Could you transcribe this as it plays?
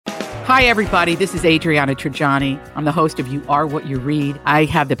Hi, everybody. This is Adriana Trajani. I'm the host of You Are What You Read. I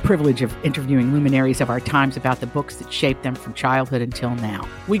have the privilege of interviewing luminaries of our times about the books that shaped them from childhood until now.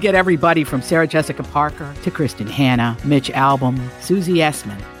 We get everybody from Sarah Jessica Parker to Kristen Hanna, Mitch Albom, Susie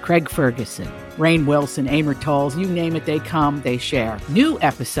Essman, Craig Ferguson, Rainn Wilson, Amor Tolls, you name it, they come, they share. New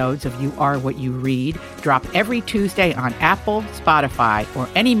episodes of You Are What You Read drop every Tuesday on Apple, Spotify, or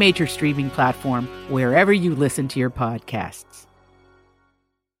any major streaming platform wherever you listen to your podcasts.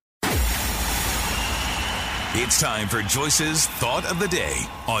 It's time for Joyce's Thought of the Day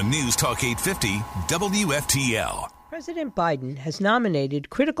on News Talk 850 WFTL. President Biden has nominated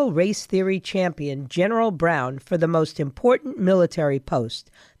critical race theory champion General Brown for the most important military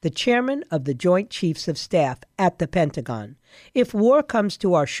post, the chairman of the Joint Chiefs of Staff at the Pentagon. If war comes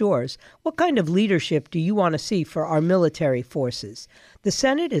to our shores, what kind of leadership do you want to see for our military forces? The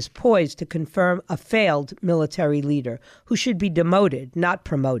Senate is poised to confirm a failed military leader who should be demoted, not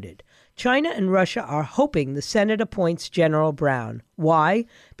promoted. China and Russia are hoping the Senate appoints General Brown. Why?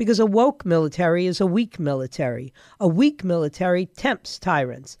 Because a woke military is a weak military. A weak military tempts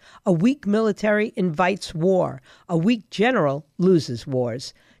tyrants. A weak military invites war. A weak general loses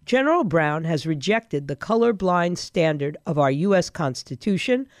wars. General Brown has rejected the colorblind standard of our U.S.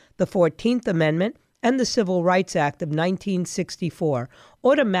 Constitution, the 14th Amendment, and the Civil Rights Act of 1964,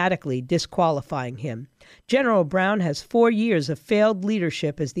 automatically disqualifying him. General Brown has 4 years of failed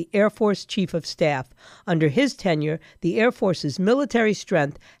leadership as the Air Force Chief of Staff. Under his tenure, the Air Force's military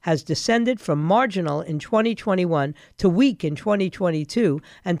strength has descended from marginal in 2021 to weak in 2022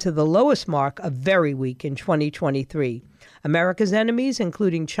 and to the lowest mark of very weak in 2023. America's enemies,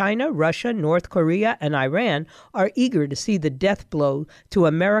 including China, Russia, North Korea, and Iran, are eager to see the death blow to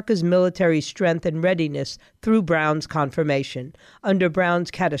America's military strength and readiness through Brown's confirmation. Under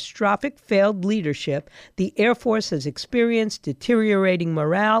Brown's catastrophic failed leadership, the Air Force has experienced deteriorating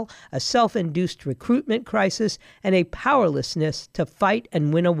morale, a self-induced recruitment crisis, and a powerlessness to fight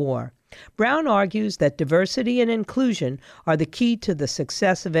and win a war. Brown argues that diversity and inclusion are the key to the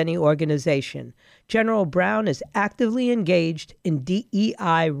success of any organization. General Brown is actively engaged in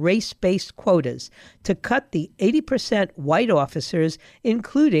DEI race-based quotas to cut the 80% white officers,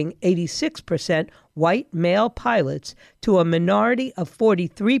 including 86% white male pilots, to a minority of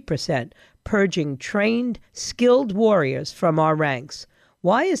 43%, purging trained, skilled warriors from our ranks.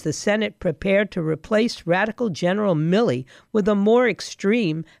 Why is the Senate prepared to replace Radical General Milley with a more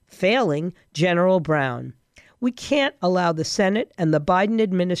extreme, failing General Brown? We can't allow the Senate and the Biden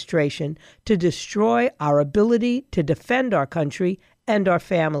administration to destroy our ability to defend our country and our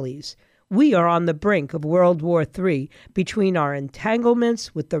families. We are on the brink of World War III between our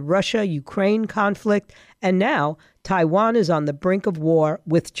entanglements with the Russia-Ukraine conflict, and now Taiwan is on the brink of war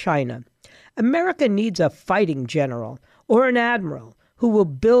with China. America needs a fighting general or an admiral who will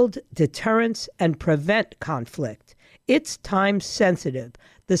build deterrence and prevent conflict. It's time sensitive.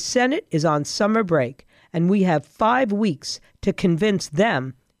 The Senate is on summer break, and we have 5 weeks to convince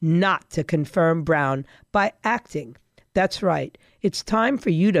them not to confirm Brown by acting. That's right. It's time for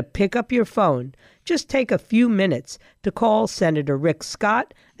you to pick up your phone. Just take a few minutes to call Senator Rick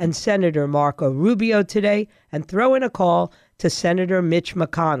Scott and Senator Marco Rubio today and throw in a call to Senator Mitch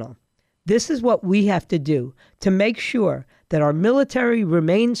McConnell. This is what we have to do to make sure that our military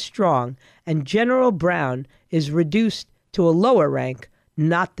remains strong and General Brown is reduced to a lower rank,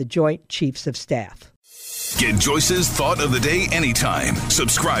 not the Joint Chiefs of Staff. Get Joyce's Thought of the Day anytime.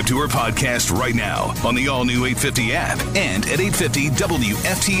 Subscribe to her podcast right now on the all-new 850 app and at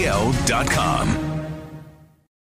 850WFTL.com.